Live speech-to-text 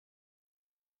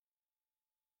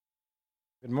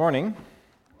Good morning.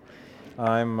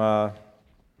 I'm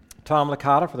Tom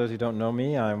Licata. For those who don't know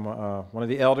me, I'm one of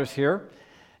the elders here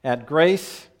at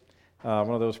Grace, one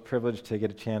of those privileged to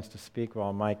get a chance to speak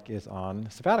while Mike is on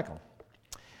sabbatical.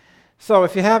 So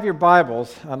if you have your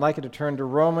Bibles, I'd like you to turn to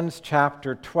Romans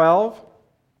chapter 12.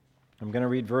 I'm going to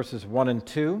read verses 1 and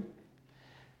 2.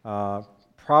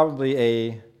 Probably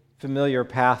a familiar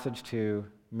passage to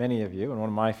many of you and one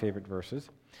of my favorite verses.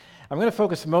 I'm going to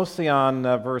focus mostly on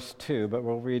verse 2, but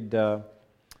we'll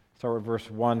start with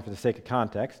verse 1 for the sake of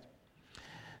context.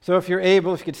 So if you're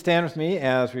able, if you could stand with me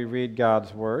as we read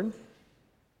God's Word.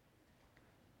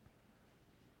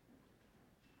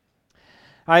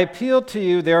 I appeal to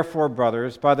you, therefore,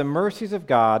 brothers, by the mercies of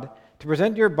God, to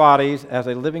present your bodies as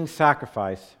a living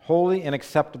sacrifice, holy and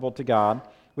acceptable to God,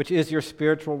 which is your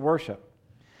spiritual worship.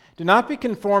 Do not be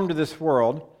conformed to this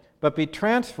world, but be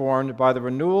transformed by the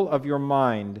renewal of your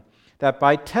mind, that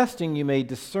by testing you may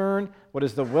discern what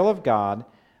is the will of God,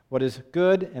 what is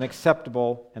good and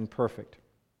acceptable and perfect.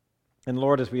 And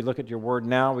Lord, as we look at your word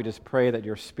now, we just pray that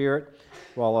your Spirit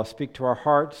will speak to our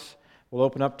hearts, will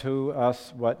open up to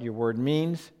us what your word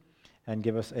means, and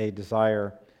give us a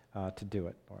desire to do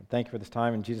it. Lord, thank you for this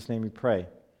time. In Jesus' name we pray.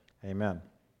 Amen.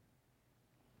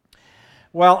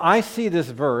 Well, I see this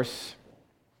verse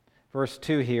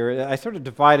 2 here, I sort of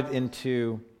divide it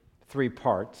into three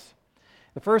parts.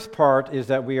 The first part is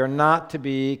that we are not to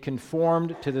be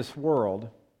conformed to this world,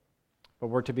 but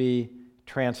we're to be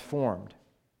transformed.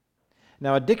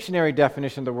 Now, a dictionary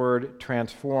definition of the word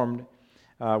transformed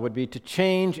would be to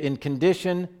change in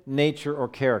condition, nature, or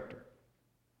character.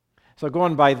 So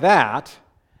going by that,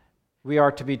 we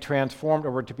are to be transformed,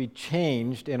 or we're to be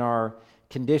changed in our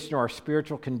condition, or our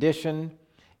spiritual condition,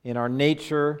 in our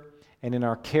nature, and in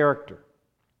our character.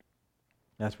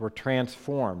 As we're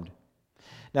transformed.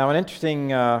 Now, an interesting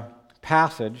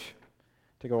passage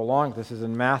to go along with this is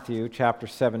in Matthew chapter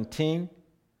 17,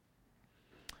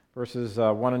 verses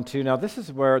 1 and 2. Now, this is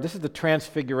the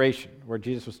transfiguration, where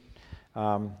Jesus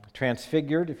was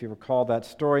transfigured, if you recall that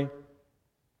story.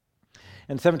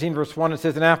 In 17, verse 1, it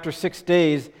says, "And after 6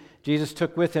 days, Jesus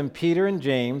took with him Peter and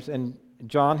James and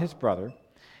John his brother,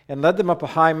 and led them up a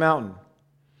high mountain.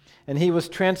 And he was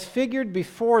transfigured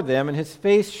before them, and his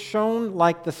face shone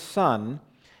like the sun,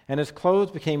 and his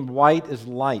clothes became white as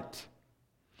light."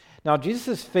 Now,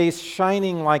 Jesus' face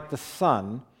shining like the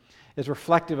sun is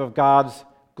reflective of God's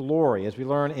glory, as we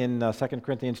learn in 2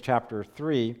 Corinthians chapter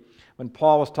 3, when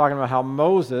Paul was talking about how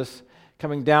Moses,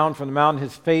 coming down from the mountain,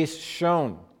 his face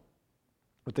shone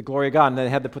with the glory of God, and they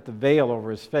had to put the veil over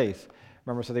his face.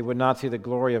 Remember, so they would not see the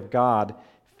glory of God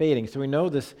fading. So we know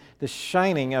this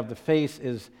shining of the face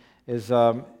is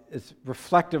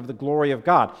reflective of the glory of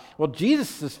God. Well,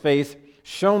 Jesus' face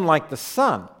shone like the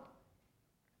sun.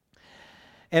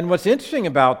 And what's interesting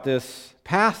about this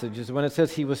passage is when it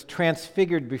says he was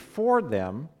transfigured before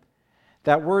them,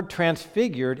 that word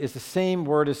transfigured is the same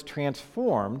word as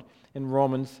transformed in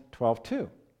Romans 12:2.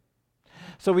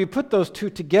 So we put those two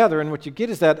together, and what you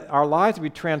get is that our lives will be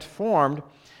transformed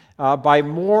by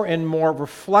more and more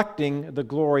reflecting the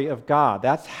glory of God.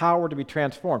 That's how we're to be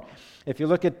transformed. If you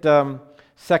look at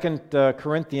 2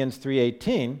 Corinthians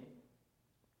 3:18,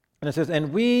 and it says,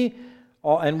 and we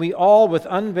all with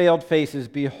unveiled faces,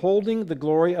 beholding the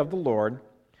glory of the Lord,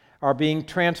 are being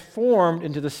transformed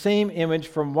into the same image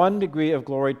from one degree of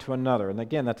glory to another. And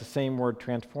again, that's the same word,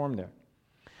 transformed, there.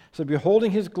 So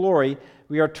beholding his glory,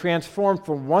 we are transformed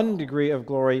from one degree of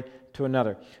glory to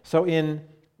another. So in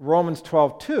Romans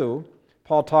 12:2,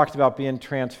 Paul talks about being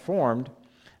transformed,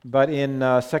 but in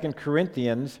 2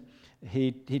 Corinthians,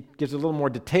 he gives a little more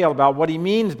detail about what he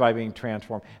means by being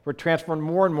transformed. We're transformed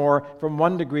more and more from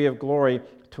one degree of glory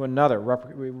to another,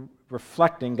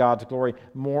 reflecting God's glory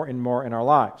more and more in our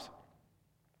lives.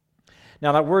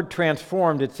 Now, that word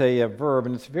transformed, it's a verb,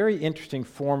 and it's a very interesting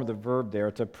form of the verb there.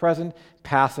 It's a present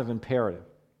passive imperative.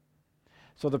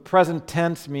 So the present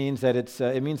tense means that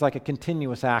it means like a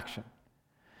continuous action,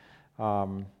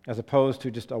 as opposed to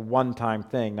just a one-time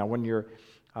thing. Now, when you're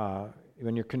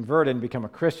converted and become a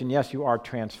Christian, yes, you are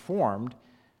transformed,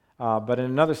 but in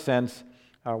another sense,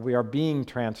 we are being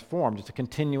transformed. It's a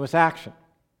continuous action.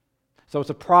 So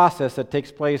it's a process that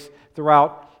takes place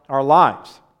throughout our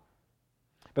lives.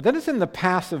 But then it's in the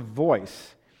passive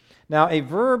voice. Now, a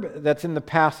verb that's in the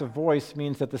passive voice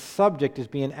means that the subject is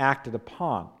being acted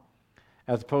upon,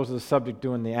 as opposed to the subject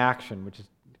doing the action, which is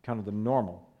kind of the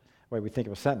normal way we think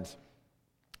of a sentence.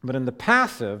 But in the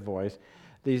passive voice,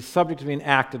 the subject is being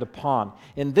acted upon.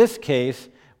 In this case,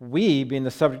 we, being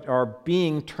the subject, are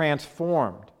being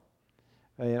transformed,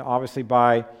 obviously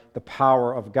by the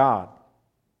power of God.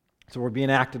 So we're being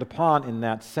acted upon in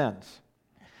that sense.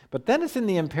 But then it's in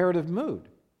the imperative mood.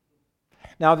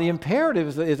 Now, the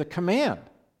imperative is a command.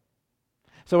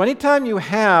 So anytime you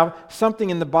have something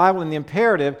in the Bible in the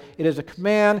imperative, it is a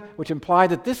command which implies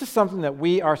that this is something that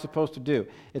we are supposed to do.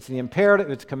 It's the imperative,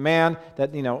 it's a command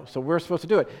that, so we're supposed to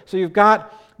do it. So you've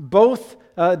got both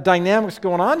dynamics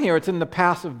going on here. It's in the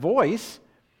passive voice,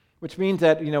 which means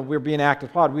that, we're being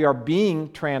active pod. We are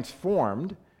being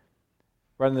transformed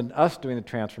rather than us doing the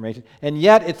transformation. And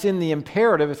yet it's in the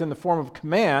imperative, it's in the form of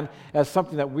command as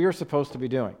something that we're supposed to be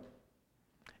doing.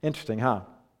 Interesting, huh?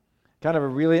 Kind of a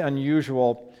really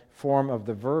unusual form of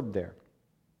the verb there.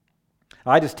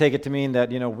 I just take it to mean that,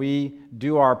 we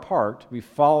do our part. We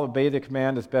obey the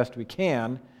command as best we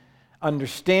can,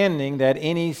 understanding that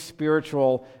any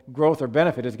spiritual growth or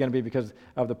benefit is going to be because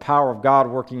of the power of God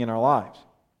working in our lives.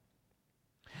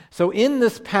 So in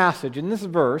this passage, in this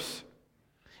verse,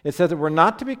 it says that we're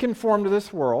not to be conformed to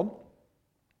this world,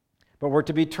 but we're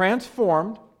to be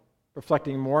transformed,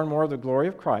 reflecting more and more of the glory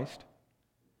of Christ.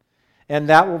 And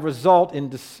that will result in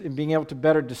being able to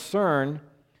better discern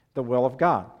the will of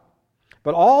God.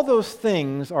 But all those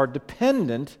things are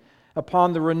dependent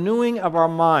upon the renewing of our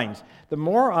minds. The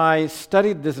more I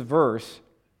studied this verse,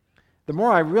 the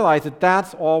more I realized that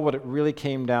that's all what it really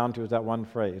came down to, is that one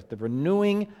phrase, the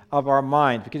renewing of our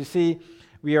minds. Because you see,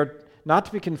 we are not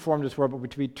to be conformed to this world, but we're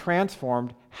to be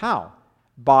transformed. How?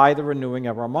 By the renewing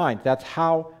of our minds. That's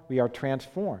how we are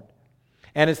transformed.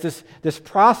 And it's this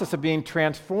process of being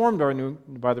transformed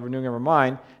by the renewing of our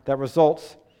mind that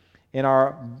results in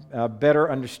our better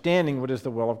understanding what is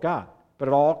the will of God. But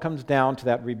it all comes down to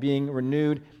that being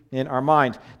renewed in our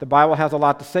minds. The Bible has a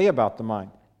lot to say about the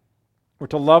mind. We're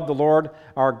to love the Lord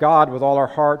our God with all our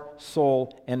heart,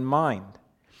 soul, and mind.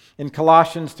 In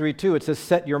Colossians 3:2, it says,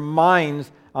 set your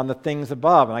minds on the things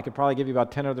above. And I could probably give you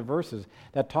about 10 other verses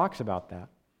that talks about that.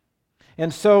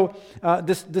 And so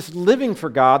this living for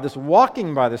God, this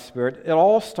walking by the Spirit, it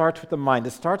all starts with the mind.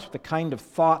 It starts with the kind of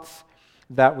thoughts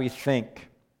that we think.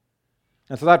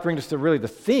 And so that brings us to really the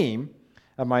theme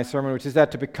of my sermon, which is that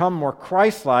to become more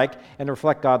Christ-like and to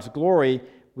reflect God's glory,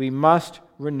 we must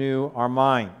renew our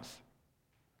minds.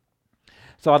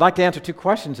 So I'd like to answer two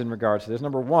questions in regards to this.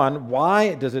 Number one,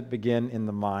 why does it begin in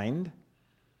the mind?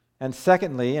 And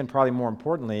secondly, and probably more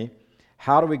importantly,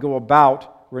 how do we go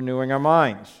about renewing our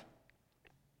minds?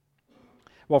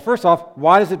 Well, first off,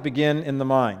 why does it begin in the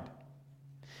mind?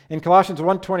 In Colossians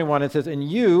 1:21, it says, "And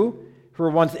you who were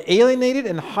once alienated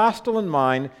and hostile in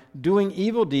mind, doing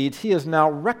evil deeds, he is now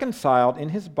reconciled in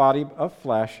his body of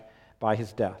flesh by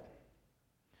his death."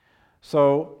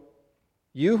 So,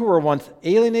 you who were once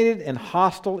alienated and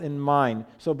hostile in mind.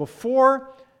 So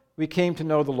before we came to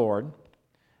know the Lord,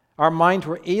 our minds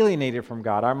were alienated from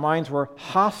God. Our minds were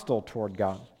hostile toward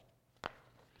God.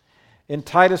 In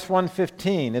Titus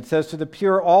 1:15, it says, "To the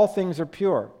pure all things are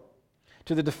pure.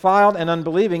 To the defiled and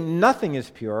unbelieving nothing is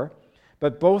pure,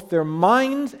 but both their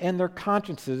minds and their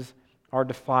consciences are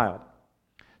defiled."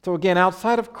 So again,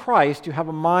 outside of Christ, you have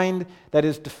a mind that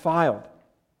is defiled.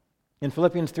 In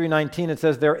Philippians 3:19, it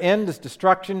says, "Their end is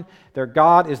destruction, their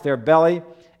God is their belly,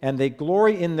 and they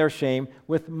glory in their shame,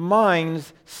 with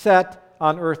minds set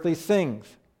on earthly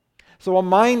things." So a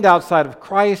mind outside of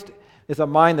Christ is a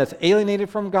mind that's alienated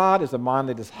from God, is a mind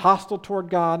that is hostile toward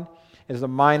God, it is a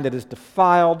mind that is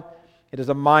defiled, it is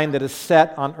a mind that is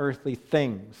set on earthly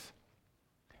things.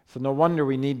 So no wonder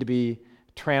we need to be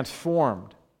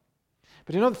transformed.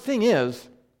 But the thing is,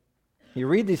 you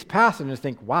read these passages and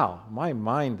think, wow, my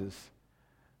mind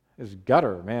is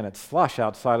gutter, man, it's slush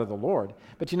outside of the Lord.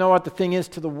 But you know what? The thing is,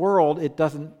 to the world, it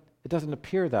doesn't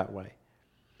appear that way.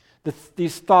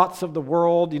 These thoughts of the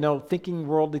world, thinking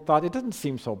worldly thoughts, it doesn't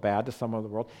seem so bad to some of the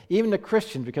world. Even to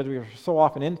Christians, because we are so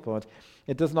often influenced,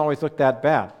 it doesn't always look that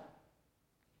bad.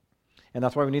 And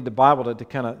that's why we need the Bible to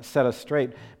kind of set us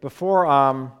straight. Before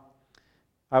I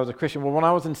was a Christian, when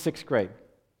I was in 6th grade,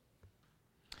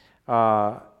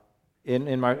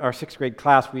 in our 6th grade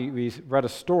class, we read a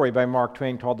story by Mark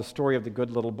Twain called The Story of the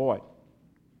Good Little Boy.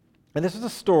 And this is a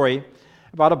story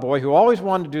about a boy who always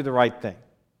wanted to do the right thing.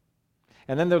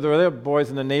 And then there were other boys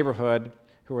in the neighborhood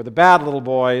who were the bad little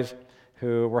boys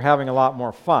who were having a lot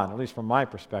more fun. At least from my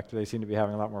perspective, they seemed to be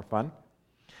having a lot more fun.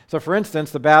 So for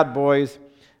instance, the bad boys,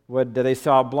 they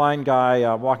saw a blind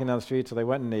guy walking down the street, so they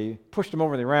went and they pushed him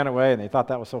over and they ran away, and they thought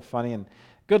that was so funny. And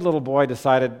good little boy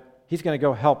decided he's going to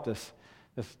go help this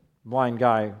blind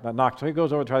guy that knocked. So he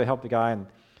goes over to try to help the guy, and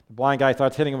the blind guy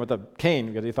starts hitting him with a cane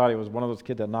because he thought he was one of those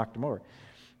kids that knocked him over.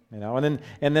 And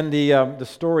then the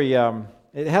story,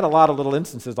 it had a lot of little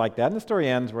instances like that. And the story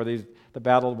ends where the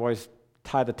bad little boys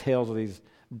tie the tails of these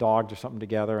dogs or something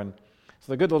together, and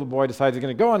So the good little boy decides he's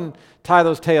going to go and tie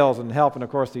those tails and help, and of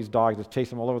course these dogs just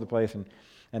chase him all over the place,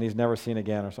 and he's never seen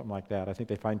again or something like that. I think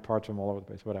they find parts of him all over the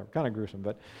place, whatever. Kind of gruesome,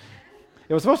 but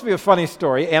it was supposed to be a funny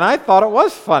story, and I thought it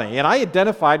was funny, and I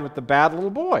identified with the bad little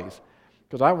boys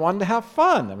because I wanted to have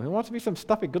fun. I mean, who wants to be some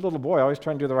stuffy good little boy always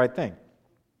trying to do the right thing?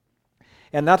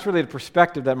 And that's really the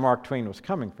perspective that Mark Twain was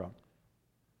coming from.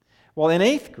 Well, in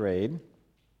 8th grade,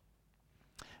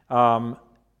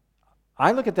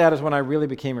 I look at that as when I really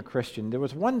became a Christian. There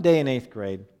was one day in 8th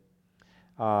grade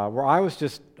where I was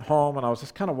just home and I was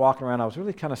just kind of walking around. I was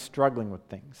really kind of struggling with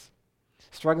things,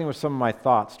 struggling with some of my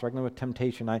thoughts, struggling with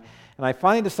temptation. And I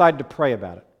finally decided to pray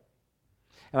about it.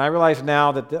 And I realize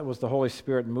now that that was the Holy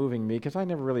Spirit moving me because I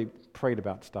never really prayed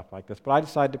about stuff like this, but I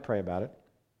decided to pray about it.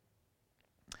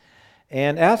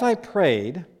 And as I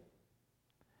prayed,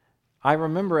 I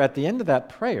remember at the end of that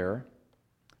prayer,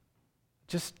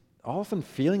 just all of a sudden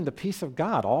feeling the peace of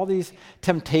God. All these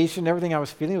temptation, everything I was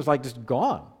feeling was like just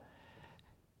gone.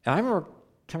 And I remember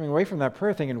coming away from that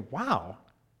prayer thinking, wow,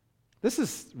 this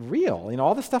is real. You know,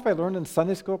 all the stuff I learned in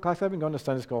Sunday school class, I've been going to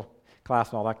Sunday school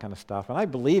class and all that kind of stuff, and I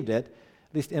believed it,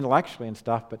 at least intellectually and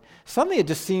stuff, but suddenly it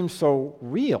just seemed so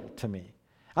real to me.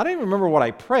 I don't even remember what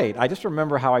I prayed. I just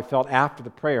remember how I felt after the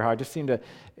prayer, how I just seemed to,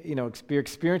 be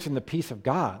experiencing the peace of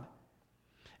God.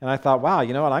 And I thought, wow,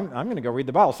 you know what, I'm going to go read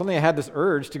the Bible. Suddenly I had this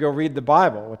urge to go read the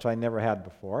Bible, which I never had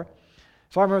before.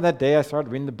 So I remember that day I started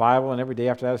reading the Bible, and every day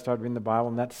after that I started reading the Bible.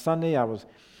 And that Sunday I was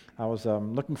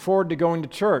looking forward to going to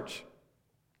church,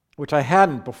 which I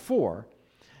hadn't before.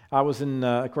 I was in,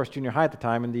 of course, junior high at the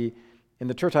time, and in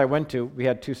the church I went to, we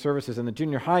had 2 services, and the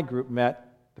junior high group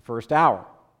met the first hour.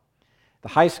 The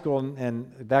high school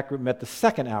and that group met the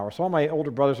second hour. So all my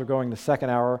older brothers were going the second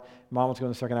hour, Mom was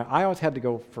going the second hour. I always had to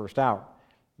go first hour.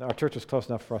 Our church was close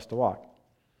enough for us to walk.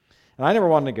 And I never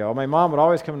wanted to go. My mom would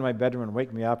always come into my bedroom and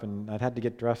wake me up, and I'd had to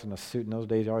get dressed in a suit. In those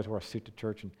days, I always wore a suit to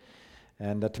church.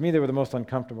 And to me, they were the most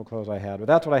uncomfortable clothes I had. But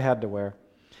that's what I had to wear.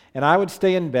 And I would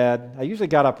stay in bed. I usually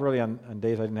got up early on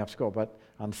days I didn't have school. But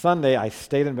on Sunday, I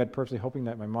stayed in bed purposely, hoping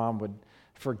that my mom would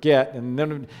forget. And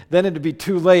then it'd be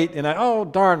too late. And oh,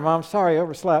 darn, Mom, sorry, I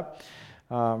overslept.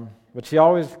 But she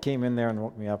always came in there and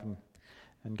woke me up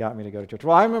and got me to go to church.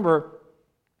 Well, I remember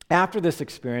after this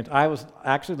experience, I was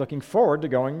actually looking forward to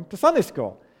going to Sunday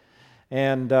school.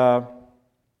 And I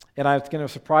was going to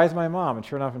surprise my mom. And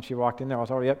sure enough, when she walked in there, I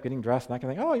was already up getting dressed. And I can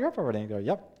think, oh, you're up already. And I go,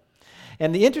 yep.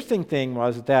 And the interesting thing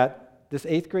was that this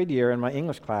 8th grade year in my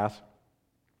English class,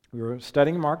 we were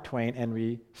studying Mark Twain, and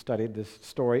we studied this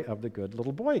story of the good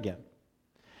little boy again.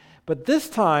 But this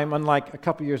time, unlike a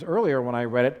couple years earlier when I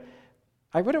read it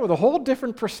with a whole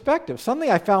different perspective. Suddenly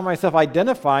I found myself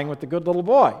identifying with the good little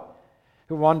boy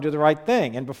who wanted to do the right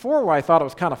thing. And before, where I thought it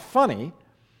was kind of funny,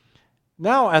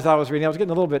 now as I was reading, I was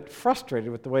getting a little bit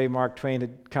frustrated with the way Mark Twain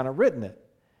had kind of written it.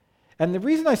 And the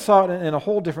reason I saw it in a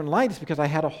whole different light is because I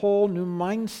had a whole new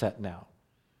mindset now.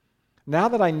 Now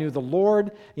that I knew the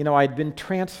Lord, I'd been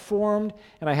transformed,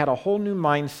 and I had a whole new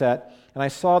mindset, and I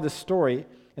saw this story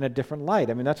in a different light.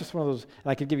 I mean, that's just one of those,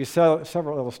 and I could give you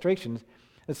several illustrations.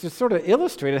 It's just sort of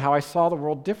illustrated how I saw the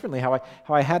world differently, how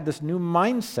I had this new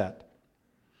mindset.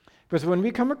 Because when we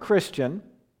become a Christian,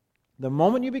 the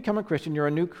moment you become a Christian, you're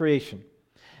a new creation.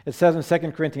 It says in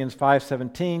 2 Corinthians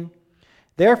 5:17,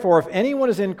 "Therefore, if anyone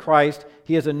is in Christ,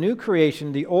 he is a new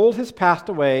creation. The old has passed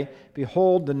away.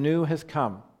 Behold, the new has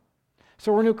come."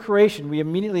 So we're a new creation. We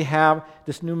immediately have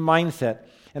this new mindset.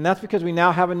 And that's because we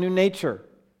now have a new nature.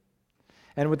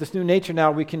 And with this new nature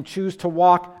now, we can choose to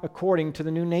walk according to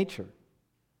the new nature.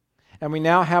 And we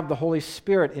now have the Holy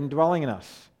Spirit indwelling in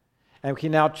us. And we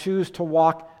can now choose to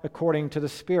walk according to the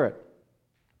Spirit.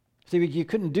 See, you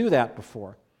couldn't do that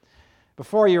before.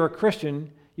 Before you were a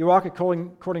Christian, you walk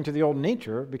according to the old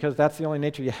nature because that's the only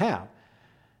nature you have.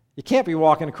 You can't be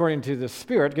walking according to the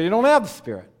Spirit because you don't have the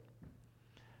Spirit.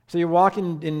 So you walk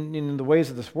in the ways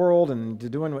of this world and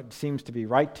doing what seems to be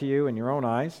right to you in your own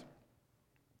eyes.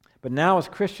 But now as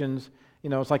Christians,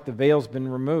 it's like the veil's been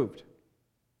removed.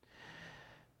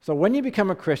 So when you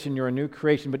become a Christian, you're a new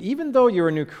creation. But even though you're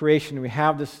a new creation, we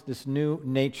have this new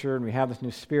nature and we have this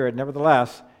new spirit,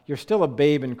 nevertheless, you're still a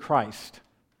babe in Christ.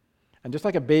 And just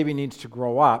like a baby needs to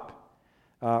grow up,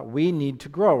 we need to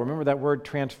grow. Remember that word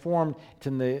transformed, it's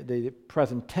in the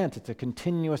present tense. It's a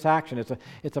continuous action.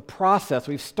 It's a process.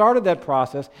 We've started that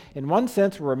process. In one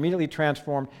sense, we're immediately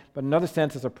transformed, but in another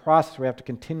sense, it's a process we have to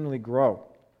continually grow.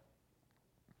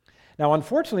 Now,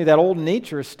 unfortunately, that old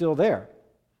nature is still there.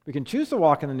 We can choose to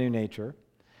walk in the new nature,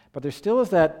 but there still is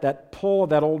that pull of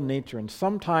that old nature, and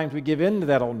sometimes we give in to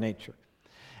that old nature,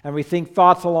 and we think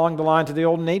thoughts along the lines of the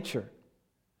old nature.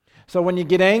 So when you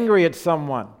get angry at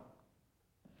someone,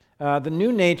 The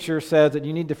new nature says that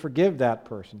you need to forgive that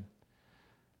person.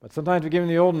 But sometimes we give them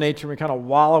the old nature and we kind of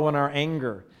wallow in our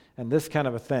anger and this kind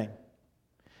of a thing.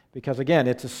 Because again,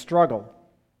 it's a struggle.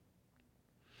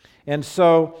 And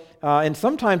so, and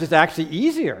sometimes it's actually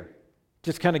easier.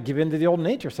 Just kind of give in to the old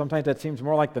nature. Sometimes that seems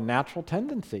more like the natural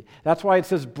tendency. That's why it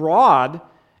says broad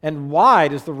and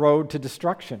wide is the road to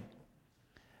destruction.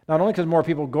 Not only because more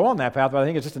people go on that path, but I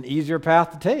think it's just an easier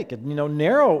path to take. And,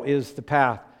 narrow is the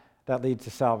path that leads to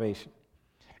salvation.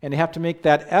 And you have to make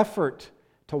that effort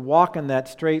to walk on that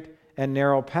straight and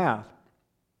narrow path.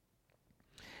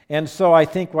 And so I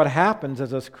think what happens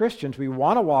is as Christians, we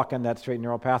want to walk on that straight and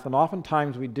narrow path, and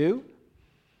oftentimes we do.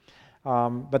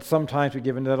 But sometimes we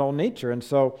give into that old nature. And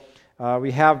so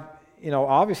we have,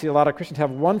 obviously a lot of Christians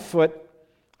have one foot,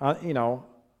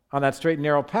 on that straight and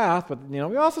narrow path, but, we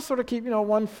also sort of keep,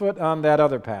 one foot on that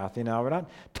other path. We're not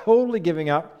totally giving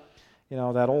up,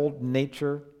 that old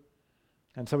nature.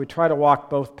 And so we try to walk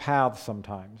both paths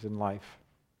sometimes in life.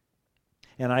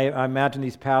 And I imagine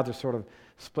these paths are sort of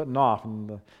splitting off.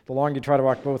 And the longer you try to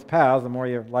walk both paths, the more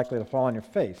you're likely to fall on your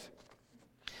face.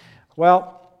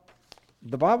 Well,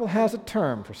 the Bible has a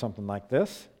term for something like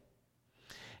this.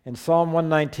 In Psalm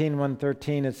 119,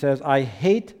 113, it says, I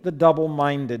hate the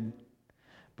double-minded,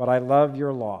 but I love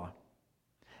your law.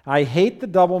 I hate the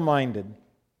double-minded,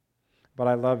 but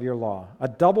I love your law. A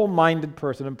double-minded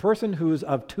person, a person who's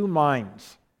of two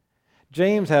minds.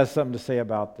 James has something to say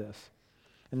about this.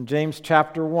 In James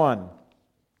chapter 1,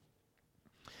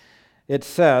 it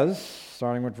says,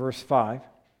 starting with verse 5,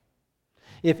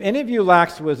 if any of you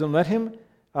lacks wisdom, let him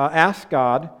ask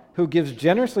God, who gives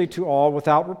generously to all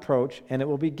without reproach, and it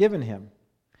will be given him.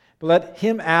 But let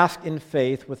him ask in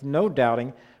faith with no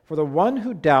doubting, for the one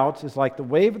who doubts is like the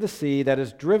wave of the sea that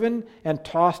is driven and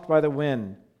tossed by the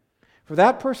wind. For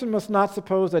that person must not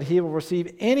suppose that he will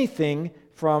receive anything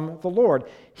from the Lord.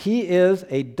 He is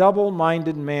a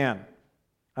double-minded man,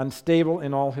 unstable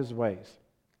in all his ways.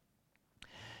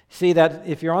 See that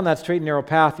if you're on that straight and narrow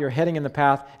path, you're heading in the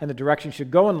path and the direction you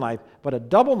should go in life. But a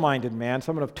double-minded man,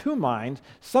 someone of two minds,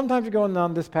 sometimes you're going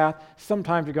down this path,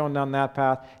 sometimes you're going down that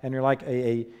path, and you're like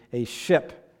a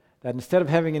ship that instead of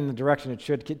heading in the direction it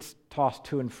should, gets tossed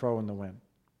to and fro in the wind.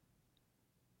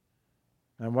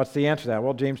 And what's the answer to that?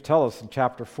 Well, James tells us in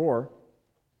chapter 4,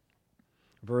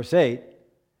 verse 8,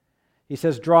 he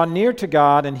says, draw near to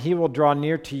God, and he will draw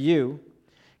near to you.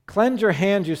 Cleanse your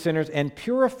hands, you sinners, and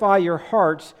purify your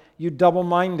hearts, you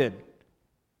double-minded.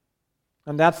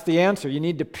 And that's the answer. You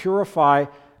need to purify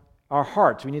our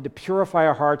hearts. We need to purify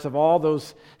our hearts of all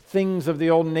those things of the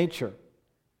old nature.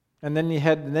 And then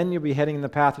you'll be heading in the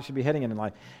path you should be heading in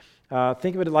life.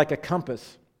 Think of it like a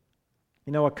compass.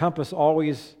 A compass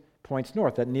always points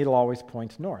north. That needle always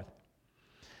points north.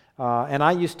 And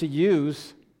I used to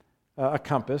use a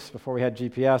compass before we had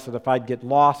GPS, so that if I'd get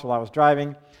lost while I was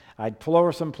driving, I'd pull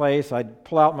over someplace, I'd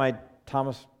pull out my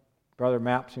Thomas Brother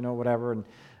maps, whatever, and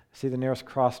see the nearest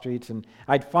cross streets, and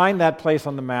I'd find that place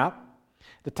on the map.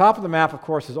 The top of the map, of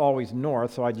course, is always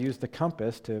north, so I'd use the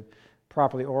compass to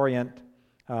properly orient,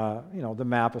 the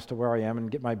map as to where I am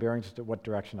and get my bearings as to what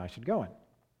direction I should go in.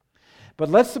 But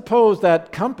let's suppose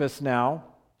that compass now,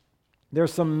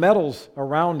 there's some metals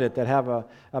around it that have a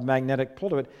magnetic pull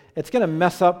to it. It's going to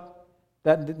mess up,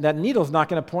 that needle's not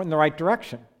going to point in the right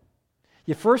direction.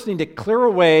 You first need to clear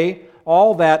away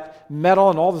all that metal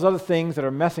and all those other things that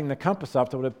are messing the compass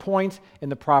up so that it points in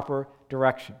the proper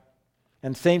direction.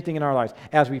 And same thing in our lives.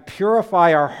 As we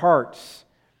purify our hearts,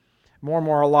 more and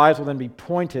more our lives will then be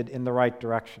pointed in the right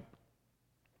direction.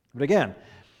 But again,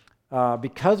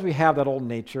 because we have that old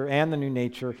nature and the new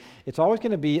nature, it's always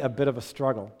going to be a bit of a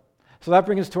struggle. So that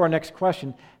brings us to our next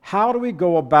question. How do we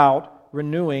go about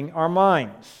renewing our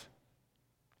minds?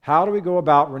 How do we go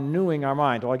about renewing our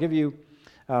minds? Well, I'll give you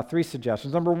 3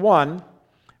 suggestions. Number 1,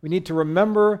 we need to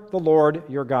remember the Lord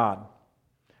your God.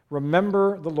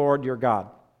 Remember the Lord your God.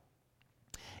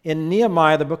 In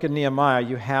Nehemiah, the book of Nehemiah,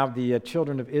 you have the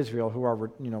children of Israel who are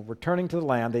returning to the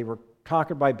land. They were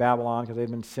conquered by Babylon because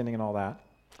they'd been sinning and all that.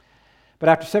 But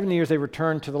after 70 years, they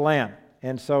returned to the land.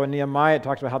 And so in Nehemiah, it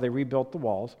talks about how they rebuilt the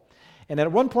walls. And at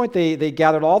one point, they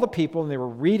gathered all the people, and they were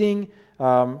reading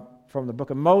from the book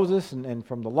of Moses and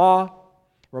from the law,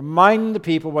 reminding the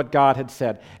people what God had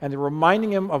said. And they were reminding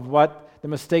them of what the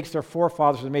mistakes their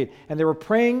forefathers had made. And they were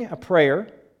praying a prayer.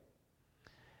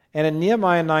 And in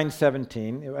Nehemiah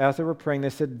 9:17, as they were praying, they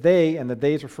said they, and the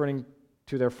they is referring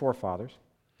to their forefathers,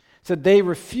 said they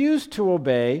refused to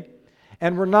obey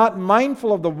and were not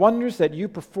mindful of the wonders that you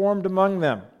performed among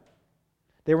them.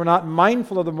 They were not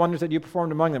mindful of the wonders that you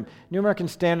performed among them. New American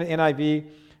Standard NIV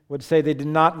would say they did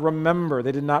not remember.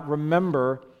 They did not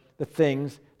remember the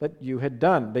things that you had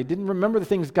done. They didn't remember the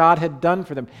things God had done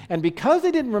for them. And because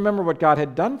they didn't remember what God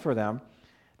had done for them,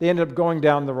 they ended up going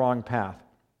down the wrong path.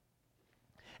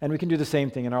 And we can do the same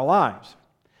thing in our lives.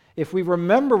 If we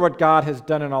remember what God has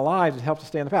done in our lives, it helps us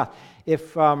stay on the path.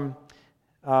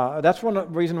 That's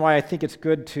one reason why I think it's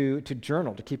good to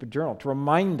journal, to keep a journal, to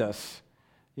remind us,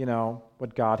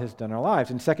 what God has done in our lives.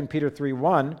 In 2 Peter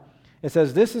 3:1, it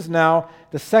says, "This is now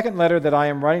the second letter that I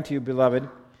am writing to you, beloved.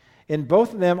 In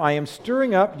both of them I am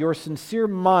stirring up your sincere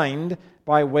mind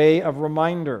by way of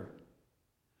reminder."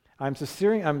 I'm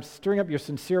stirring up your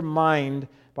sincere mind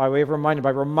by way of reminder,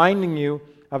 by reminding you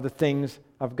of the things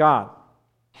of God.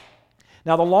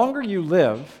 Now, the longer you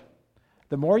live,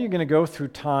 the more you're going to go through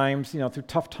times, through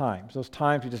tough times. Those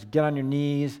times you just get on your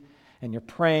knees and you're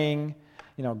praying,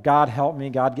 God help me,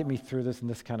 God get me through this, and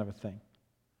this kind of a thing.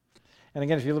 And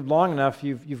again, if you live long enough,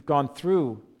 you've gone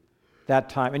through that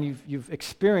time, and you've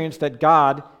experienced that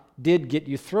God did get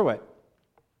you through it.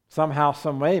 Somehow,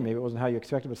 some way, maybe it wasn't how you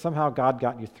expected, but somehow God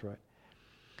got you through it.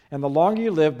 And the longer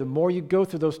you live, the more you go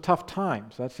through those tough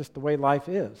times. That's just the way life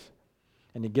is.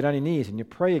 And you get on your knees and you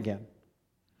pray again.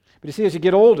 But you see, as you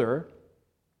get older,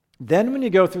 then when you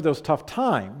go through those tough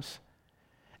times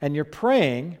and you're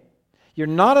praying, you're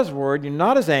not as worried, you're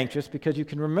not as anxious, because you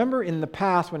can remember in the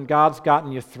past when God's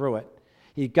gotten you through it.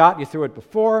 He got you through it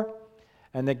before,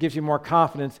 and that gives you more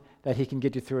confidence that He can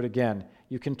get you through it again.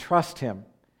 You can trust Him.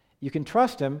 You can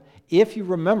trust Him if you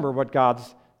remember what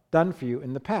God's done for you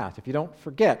in the past, if you don't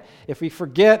forget. If we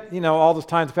forget, all those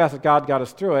times past that God got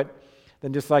us through it,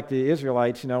 then just like the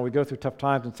Israelites, we go through tough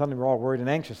times and suddenly we're all worried and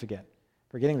anxious again,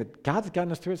 forgetting that God's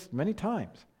gotten us through it many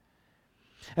times.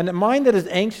 And a mind that is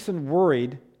anxious and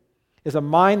worried is a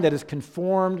mind that is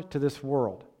conformed to this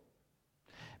world.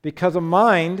 Because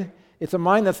it's a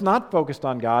mind that's not focused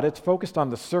on God. It's focused on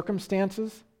the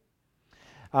circumstances.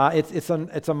 It's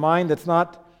a mind that's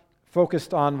not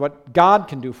focused on what God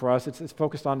can do for us. It's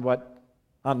focused on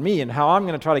me and how I'm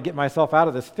going to try to get myself out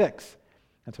of this fix.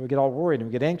 And so we get all worried and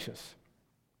we get anxious.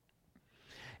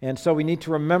 And so we need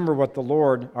to remember what the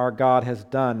Lord our God has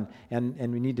done,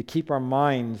 and we need to keep our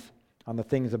minds on the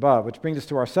things above, which brings us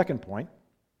to our second point.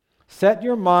 Set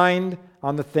your mind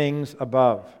on the things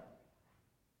above.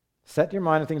 Set your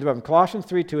mind on the things above. In Colossians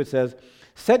 3:2 it says,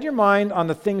 "Set your mind on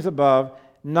the things above,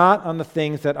 not on the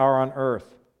things that are on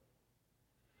earth."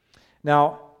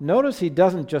 Now, notice he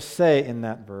doesn't just say in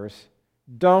that verse,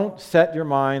 "Don't set your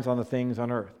minds on the things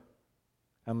on earth,"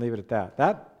 and leave it at that.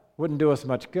 That wouldn't do us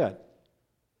much good.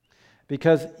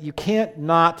 Because you can't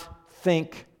not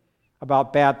think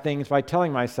about bad things by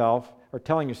telling yourself,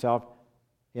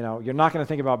 you're not going to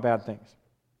think about bad things.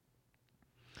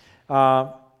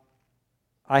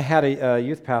 I had a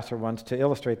youth pastor once to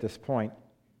illustrate this point.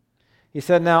 He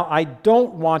said, "Now, I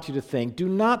don't want you to do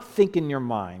not think in your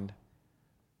mind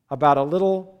about a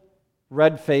little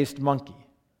red-faced monkey."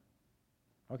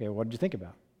 Okay, what did you think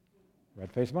about?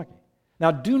 Red-faced monkey.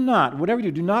 Now, whatever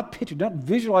you do not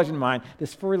visualize in your mind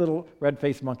this furry little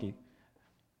red-faced monkey.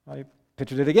 Well, you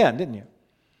pictured it again, didn't you?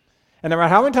 And no matter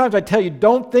how many times I tell you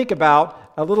don't think about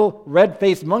a little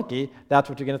red-faced monkey, that's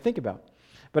what you're going to think about.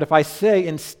 But if I say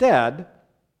instead,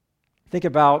 think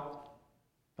about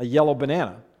a yellow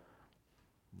banana,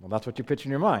 well, that's what you picture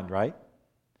in your mind, right?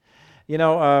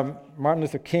 Martin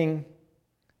Luther King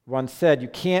once said, "You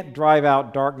can't drive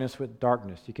out darkness with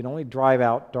darkness. You can only drive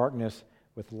out darkness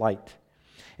with light."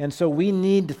 And so we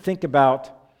need to think about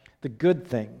the good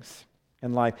things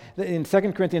in life. In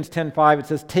 2 Corinthians 10:5, it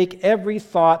says, "Take every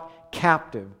thought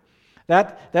captive."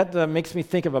 That makes me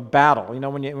think of a battle.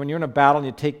 When you're in a battle and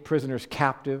you take prisoners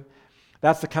captive,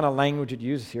 that's the kind of language it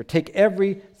uses here. Take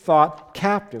every thought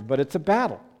captive, but it's a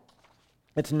battle.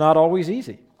 It's not always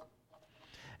easy.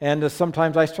 And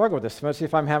sometimes I struggle with this, especially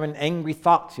if I'm having angry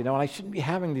thoughts, and I shouldn't be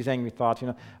having these angry thoughts.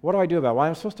 What do I do about it? Well,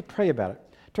 I'm supposed to pray about it.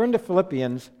 Turn to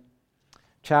Philippians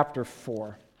chapter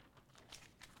 4.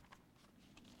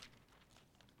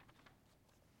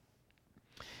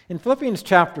 In Philippians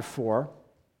chapter 4,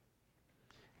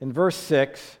 in verse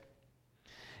 6,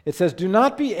 it says, "Do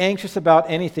not be anxious about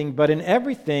anything, but in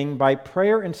everything, by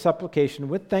prayer and supplication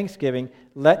with thanksgiving,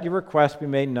 let your requests be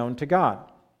made known to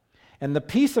God. And the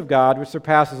peace of God, which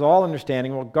surpasses all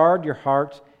understanding, will guard your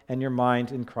hearts and your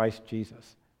minds in Christ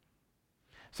Jesus."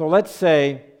 So let's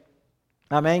say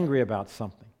I'm angry about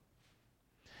something.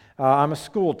 I'm a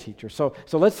school teacher. So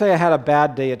let's say I had a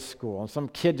bad day at school and some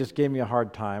kid just gave me a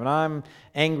hard time, and I'm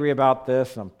angry about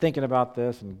this, and I'm thinking about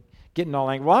this and getting all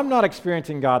angry. Well, I'm not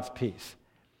experiencing God's peace.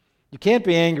 You can't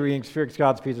be angry and experience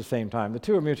God's peace at the same time. The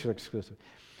two are mutually exclusive.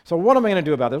 So what am I going to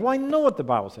do about this? Well, I know what the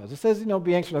Bible says. It says,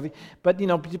 be anxious about nothing, but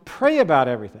you pray about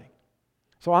everything.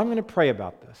 So I'm going to pray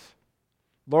about this.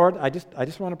 Lord, I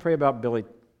just want to pray about Billy.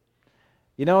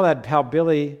 You know that how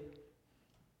Billy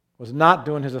was not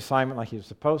doing his assignment like he was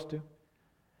supposed to.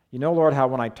 You know, Lord, how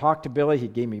when I talked to Billy, he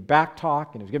gave me back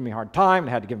talk, and he was giving me a hard time, and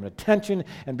I had to give him attention,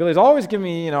 and Billy's always giving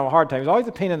me, a hard time. He's always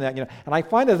a pain in that, and I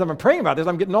find as I'm praying about this,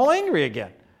 I'm getting all angry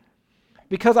again.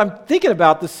 Because I'm thinking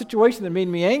about the situation that made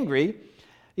me angry,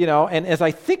 and as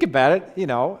I think about it,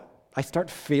 I start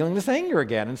feeling this anger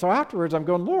again. And so afterwards, I'm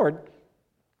going, Lord,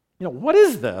 what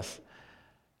is this?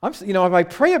 If I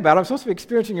pray about it, I'm supposed to be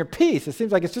experiencing your peace. It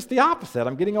seems like it's just the opposite.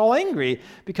 I'm getting all angry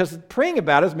because praying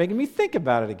about it is making me think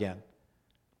about it again.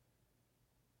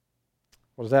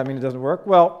 What does that mean it doesn't work?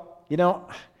 Well,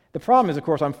 the problem is, of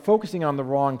course, I'm focusing on the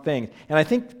wrong things. And I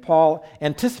think Paul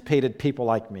anticipated people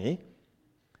like me,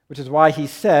 which is why he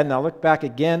said, now look back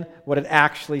again what it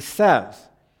actually says.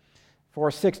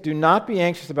 4:6, do not be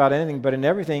anxious about anything, but in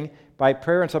everything, by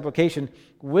prayer and supplication,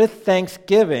 with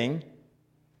thanksgiving,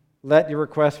 let your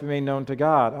requests be made known to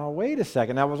God. Oh, wait a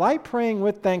second. Now, was I praying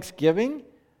with thanksgiving?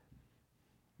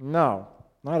 No,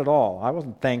 not at all. I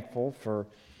wasn't thankful for...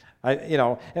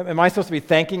 am I supposed to be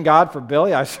thanking God for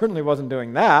Billy? I certainly wasn't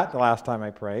doing that the last time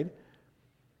I prayed.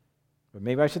 But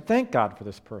maybe I should thank God for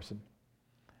this person.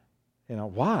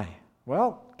 Why?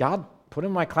 Well, God put him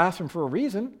in my classroom for a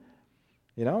reason.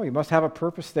 He must have a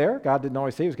purpose there. God didn't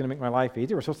always say he was going to make my life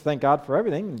easier. We're supposed to thank God for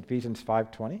everything in Ephesians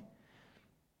 5:20.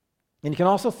 And you can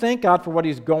also thank God for what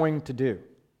he's going to do.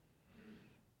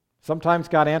 Sometimes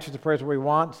God answers the prayers we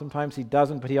want. Sometimes he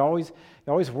doesn't, but he always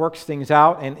works things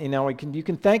out. And you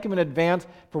can thank him in advance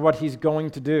for what he's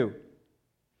going to do.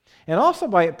 And also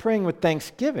by praying with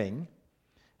thanksgiving,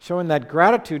 showing that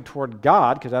gratitude toward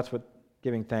God, because that's what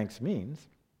giving thanks means,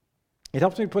 it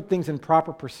helps me put things in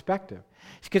proper perspective.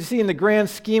 Because you see, in the grand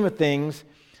scheme of things,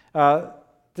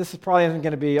 this probably isn't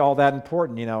going to be all that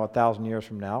important, 1,000 years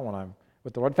from now when I'm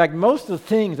with the Lord. In fact, most of the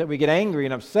things that we get angry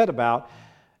and upset about,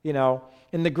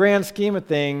 in the grand scheme of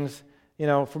things,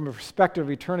 from a perspective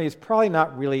of eternity, it's probably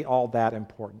not really all that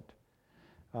important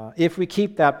if we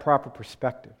keep that proper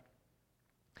perspective.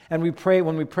 And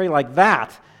when we pray like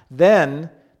that, then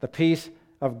the peace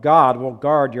of God will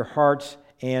guard your hearts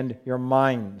and your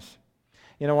minds.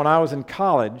 When I was in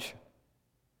college,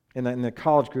 in the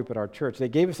college group at our church, they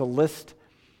gave us a list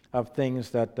of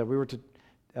things that we were to,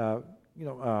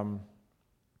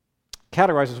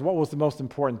 categorize as what was the most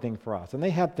important thing for us. And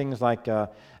they had things like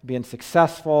being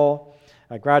successful,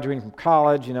 graduating from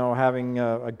college, having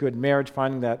a good marriage,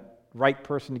 finding that right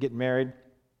person to get married,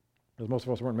 because most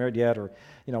of us weren't married yet, or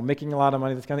making a lot of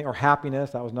money, this kind of thing, or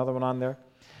happiness. That was another one on there.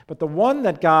 But the one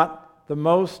that got the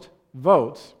most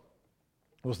votes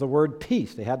was the word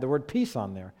peace. They had the word peace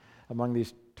on there among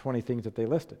these 20 things that they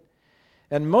listed.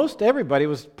 And most everybody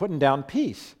was putting down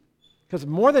peace, because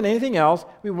more than anything else,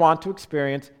 we want to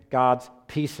experience God's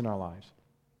peace in our lives.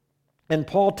 And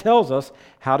Paul tells us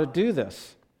how to do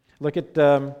this. Look at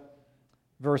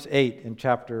verse 8 in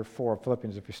chapter 4 of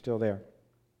Philippians, if you're still there.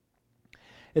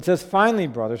 It says, finally,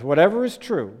 brothers, whatever is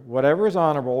true, whatever is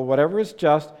honorable, whatever is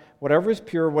just, whatever is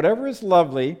pure, whatever is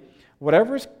lovely,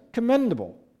 whatever is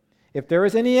commendable, if there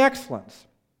is any excellence,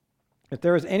 if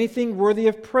there is anything worthy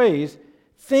of praise,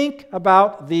 think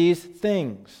about these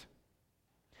things.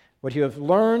 What you have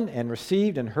learned and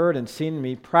received and heard and seen in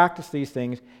me, practice these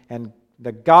things, and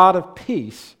the God of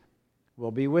peace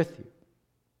will be with you.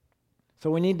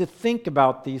 So we need to think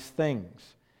about these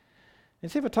things.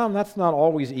 And see, but Tom, that's not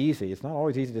always easy. It's not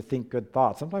always easy to think good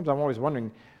thoughts. Sometimes I'm always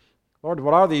wondering, Lord,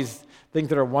 what are these things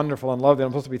that are wonderful and lovely that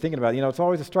I'm supposed to be thinking about? It's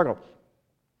always a struggle.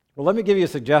 Well, let me give you a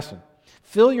suggestion.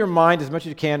 Fill your mind as much as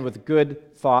you can with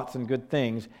good thoughts and good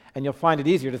things, and you'll find it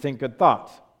easier to think good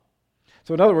thoughts.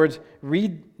 So in other words,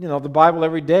 read the Bible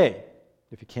every day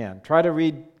if you can. Try to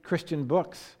read Christian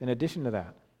books in addition to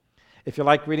that. If you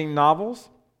like reading novels,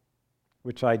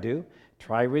 which I do,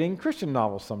 try reading Christian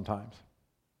novels sometimes.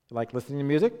 If you like listening to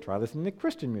music, try listening to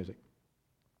Christian music.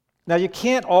 Now, you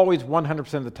can't always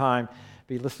 100% of the time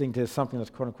be listening to something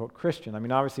that's quote-unquote Christian. I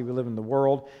mean, obviously we live in the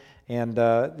world, and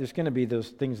there's going to be those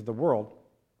things of the world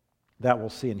that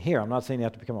we'll see and hear. I'm not saying you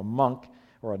have to become a monk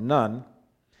or a nun,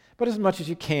 but as much as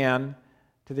you can,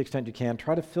 to the extent you can,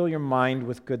 try to fill your mind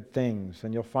with good things,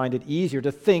 and you'll find it easier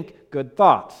to think good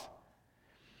thoughts.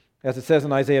 As it says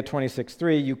in Isaiah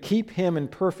 26:3, you keep him in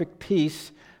perfect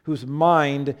peace whose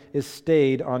mind is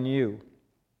stayed on you.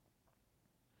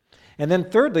 And then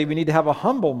thirdly, we need to have a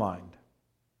humble mind.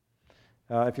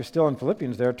 If you're still in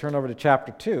Philippians there, turn over to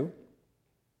chapter 2.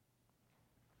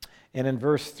 And in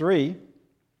verse 3,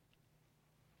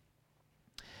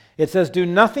 it says, do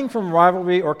nothing from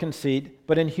rivalry or conceit,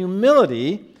 but in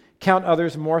humility count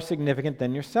others more significant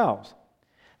than yourselves.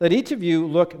 let each of you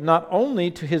look not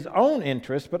only to his own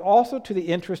interest, but also to the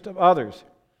interest of others.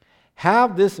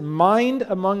 Have this mind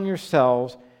among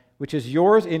yourselves, which is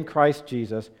yours in Christ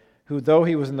Jesus, who, though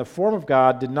he was in the form of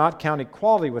God, did not count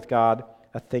equality with God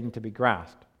a thing to be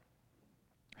grasped.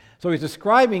 So he's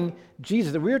describing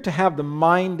Jesus, that we are to have the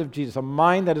mind of Jesus, a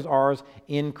mind that is ours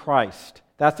in Christ.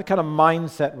 That's the kind of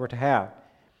mindset we're to have.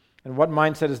 And what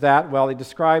mindset is that? Well, he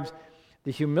describes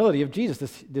the humility of Jesus,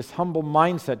 this humble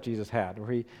mindset Jesus had,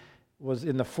 where he was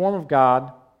in the form of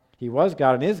God, he was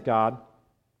God and is God,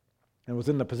 and was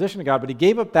in the position of God, but he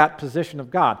gave up that position of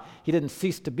God. He didn't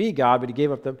cease to be God, but he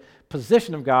gave up the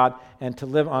position of God and to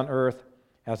live on earth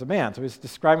as a man. So he's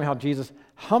describing how Jesus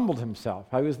humbled himself,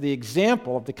 how he was the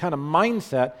example of the kind of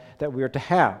mindset that we are to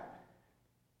have.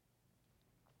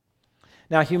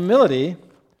 Now, humility,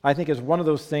 I think, is one of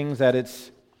those things that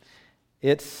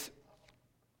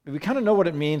we kind of know what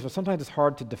it means, but sometimes it's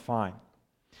hard to define.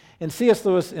 And C.S.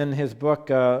 Lewis, in his book,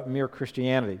 Mere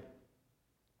Christianity,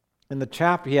 in the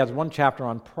chapter, he has one chapter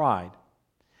on pride.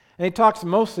 And he talks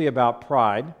mostly about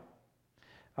pride,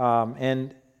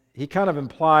 and he kind of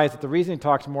implies that the reason he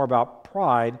talks more about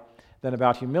pride than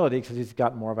about humility is because he's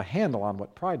got more of a handle on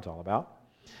what pride's all about.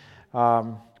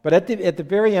 But at the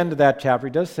very end of that chapter,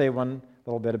 he does say one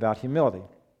little bit about humility.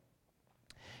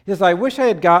 He says, I wish I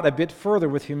had got a bit further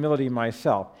with humility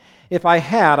myself. If I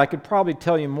had, I could probably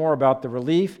tell you more about the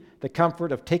relief, the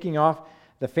comfort of taking off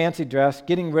the fancy dress,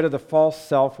 getting rid of the false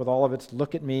self with all of its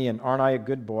look at me and aren't I a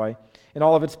good boy, and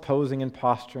all of its posing and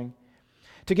posturing.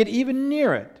 To get even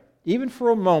near it, even for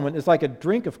a moment, is like a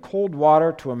drink of cold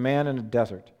water to a man in a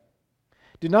desert.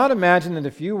 Do not imagine that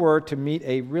if you were to meet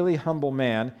a really humble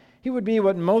man, he would be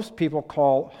what most people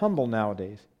call humble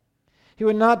nowadays. He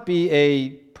would not be a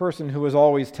person who is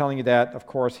always telling you that, of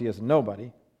course, he is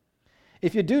nobody.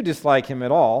 If you do dislike him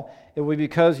at all, it will be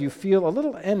because you feel a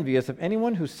little envious of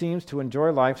anyone who seems to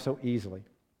enjoy life so easily.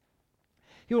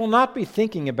 He will not be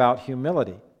thinking about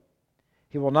humility.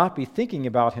 He will not be thinking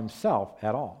about himself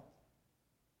at all.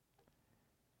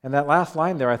 And that last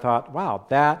line there, I thought, wow,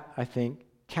 that, I think,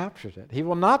 captures it. He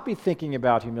will not be thinking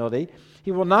about humility.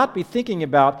 He will not be thinking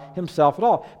about himself at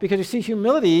all. Because you see,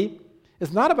 humility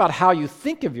is not about how you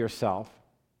think of yourself.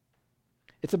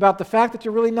 It's about the fact that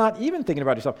you're really not even thinking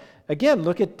about yourself. Again,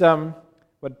 look at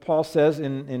what Paul says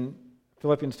in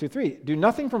Philippians 2:3. Do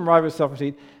nothing from rival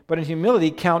self-conceit, but in humility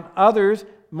count others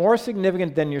more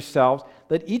significant than yourselves.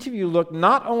 Let each of you look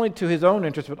not only to his own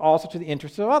interests, but also to the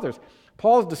interests of others.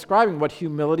 Paul is describing what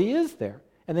humility is there.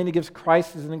 And then he gives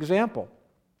Christ as an example.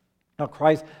 Now,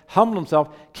 Christ humbled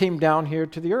himself, came down here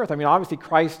to the earth. I mean, obviously,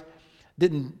 Christ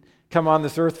didn't come on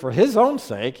this earth for his own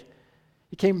sake.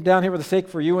 He came down here for the sake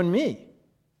for you and me.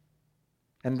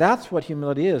 And that's what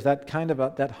humility is, that kind of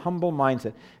that humble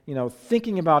mindset. You know,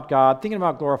 thinking about God, thinking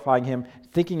about glorifying him,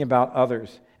 thinking about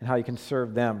others and how you can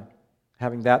serve them,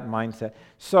 having that mindset.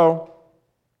 So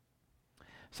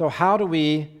how do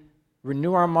we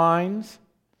renew our minds?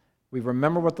 We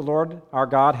remember what the Lord our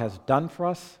God has done for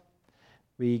us.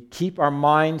 We keep our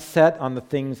mind set on the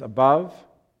things above,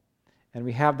 and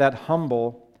we have that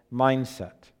humble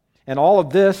mindset. And all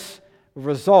of this will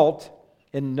result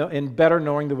in better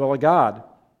knowing the will of God.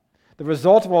 The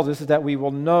result of all this is that we will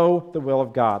know the will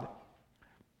of God.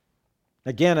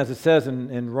 Again, as it says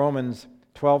in Romans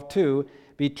 12:2,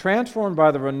 be transformed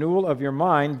by the renewal of your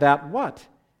mind, that what?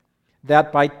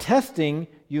 That by testing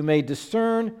you may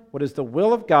discern what is the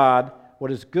will of God,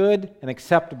 what is good and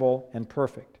acceptable and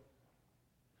perfect.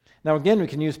 Now again, we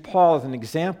can use Paul as an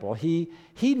example. He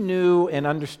knew and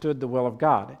understood the will of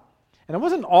God. And it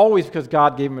wasn't always because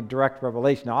God gave him a direct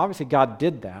revelation. Now obviously God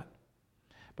did that.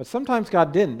 But sometimes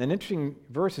God didn't. An interesting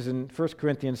verse is in 1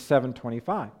 Corinthians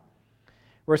 7:25,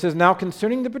 where it says, now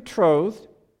concerning the betrothed,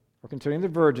 or concerning the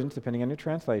virgins, depending on your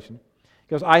translation, it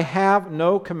goes, I have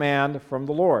no command from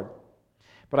the Lord,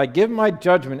 but I give my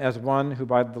judgment as one who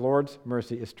by the Lord's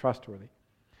mercy is trustworthy.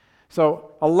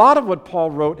 So a lot of what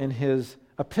Paul wrote in his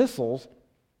epistles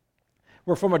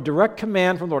were from a direct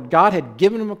command from the Lord. God had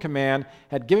given him a command,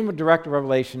 had given him a direct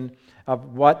revelation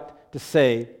of what to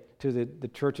say to the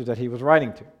churches that he was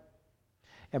writing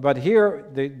to. But here,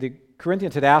 the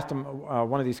Corinthians had asked him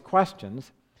one of these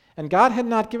questions, and God had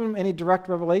not given him any direct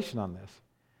revelation on this.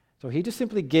 So he just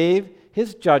simply gave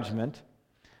his judgment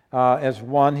as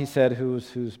one, he said,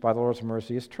 who's by the Lord's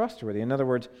mercy is trustworthy. In other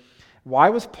words, why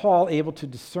was Paul able to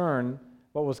discern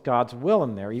what was God's will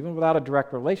in there, even without a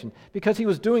direct revelation? Because he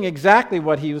was doing exactly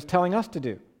what he was telling us to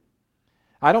do.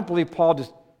 I don't believe Paul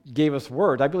just gave us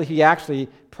words. I believe he actually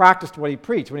practiced what he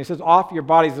preached. When he says, offer your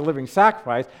bodies as a living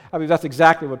sacrifice, I believe that's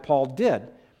exactly what Paul did.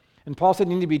 And Paul said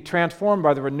you need to be transformed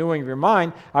by the renewing of your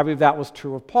mind. I believe that was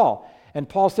true of Paul. And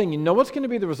Paul's saying, you know what's going to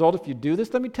be the result if you do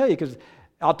this? Let me tell you, because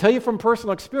I'll tell you from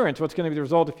personal experience what's going to be the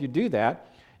result if you do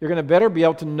that. You're going to better be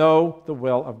able to know the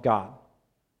will of God.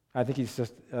 I think he's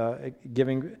just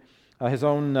giving his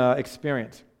own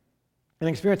experience. An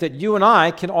experience that you and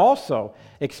I can also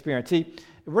experience. See,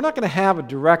 we're not going to have a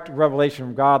direct revelation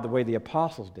from God the way the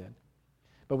apostles did.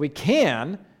 But we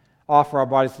can offer our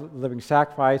bodies a living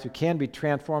sacrifice. We can be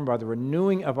transformed by the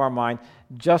renewing of our mind,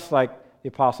 just like the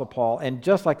Apostle Paul. And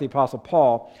just like the Apostle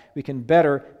Paul, we can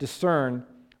better discern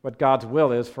what God's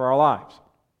will is for our lives,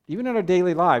 even in our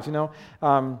daily lives.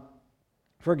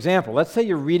 For example, let's say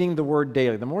you're reading the Word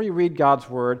daily. The more you read God's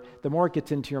Word, the more it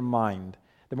gets into your mind,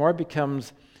 the more it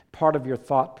becomes part of your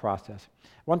thought process.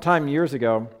 One time years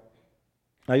ago,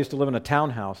 I used to live in a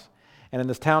townhouse, and in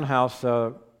this townhouse,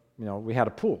 we had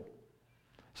a pool.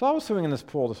 So I was swimming in this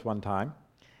pool this one time,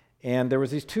 and there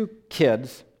was these two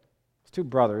kids, two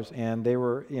brothers, and they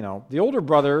were, the older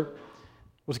brother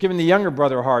was giving the younger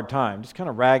brother a hard time, just kind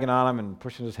of ragging on him and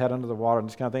pushing his head under the water and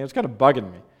this kind of thing. It was kind of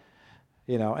bugging me,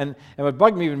 And what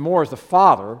bugged me even more is the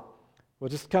father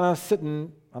was just kind of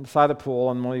sitting on the side of the pool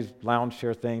on one of these lounge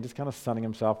chair things, just kind of sunning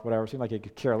himself, whatever. It seemed like he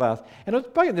could care less. And it was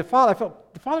bugging the father. I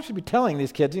felt the father should be telling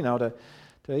these kids, to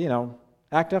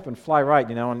act up and fly right,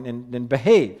 and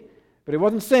behave. But he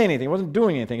wasn't saying anything. He wasn't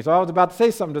doing anything. So I was about to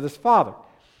say something to this father.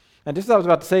 And just as I was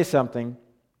about to say something,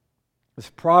 this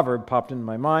proverb popped into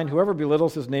my mind: whoever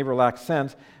belittles his neighbor lacks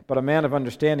sense, but a man of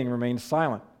understanding remains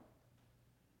silent.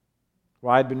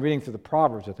 Well, I had been reading through the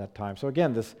Proverbs at that time. So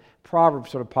again, this proverb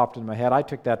sort of popped into my head. I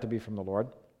took that to be from the Lord,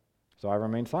 so I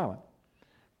remained silent.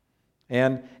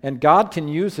 And God can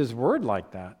use His Word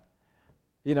like that.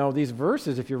 These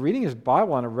verses, if you're reading His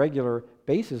Bible on a regular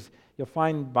basis, you'll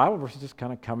find Bible verses just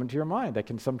kind of come into your mind that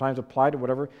can sometimes apply to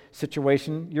whatever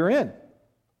situation you're in.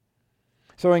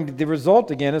 So the result,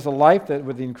 again, is a life that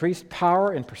with increased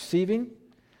power in perceiving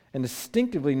and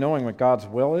distinctively knowing what God's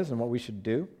will is and what we should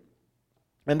do.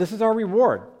 And this is our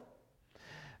reward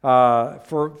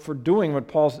for doing what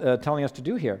Paul's telling us to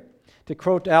do here. To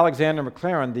quote Alexander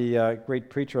Maclaren, the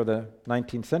great preacher of the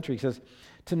 19th century, he says,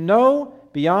 "To know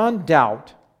beyond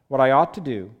doubt what I ought to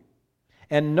do,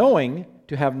 and knowing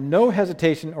to have no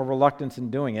hesitation or reluctance in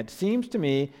doing it, seems to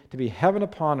me to be heaven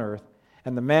upon earth,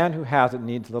 and the man who has it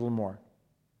needs little more."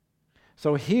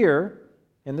 So here,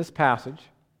 in this passage,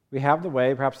 we have the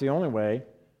way, perhaps the only way,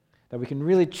 that we can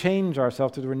really change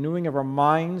ourselves through the renewing of our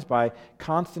minds by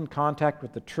constant contact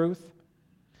with the truth,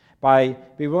 by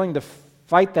being willing to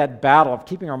fight that battle of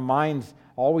keeping our minds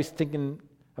always thinking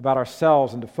about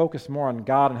ourselves and to focus more on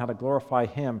God and how to glorify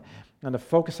Him, and to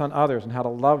focus on others and how to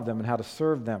love them and how to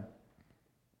serve them.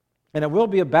 And it will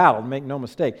be a battle, make no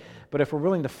mistake, but if we're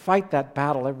willing to fight that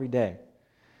battle every day,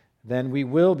 then we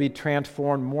will be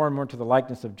transformed more and more to the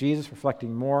likeness of Jesus,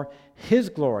 reflecting more His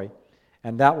glory,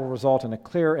 and that will result in a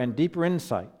clearer and deeper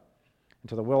insight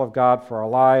into the will of God for our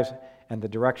lives and the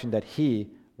direction that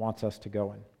He wants us to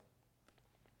go in.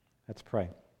 Let's pray.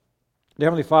 Dear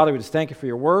Heavenly Father, we just thank You for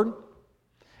Your Word,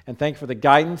 and thank You for the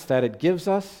guidance that it gives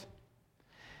us.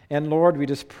 And Lord, we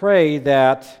just pray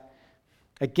that,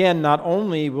 again, not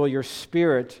only will Your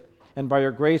Spirit and by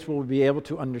Your grace will we be able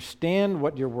to understand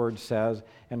what Your Word says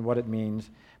and what it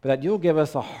means, but that You'll give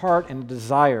us a heart and a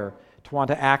desire to want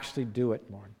to actually do it,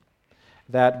 Lord.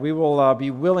 That we will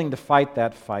be willing to fight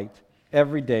that fight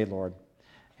every day, Lord,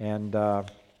 and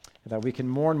that we can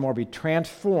more and more be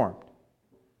transformed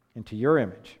into Your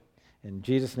image. In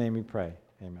Jesus' name we pray.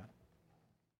 Amen.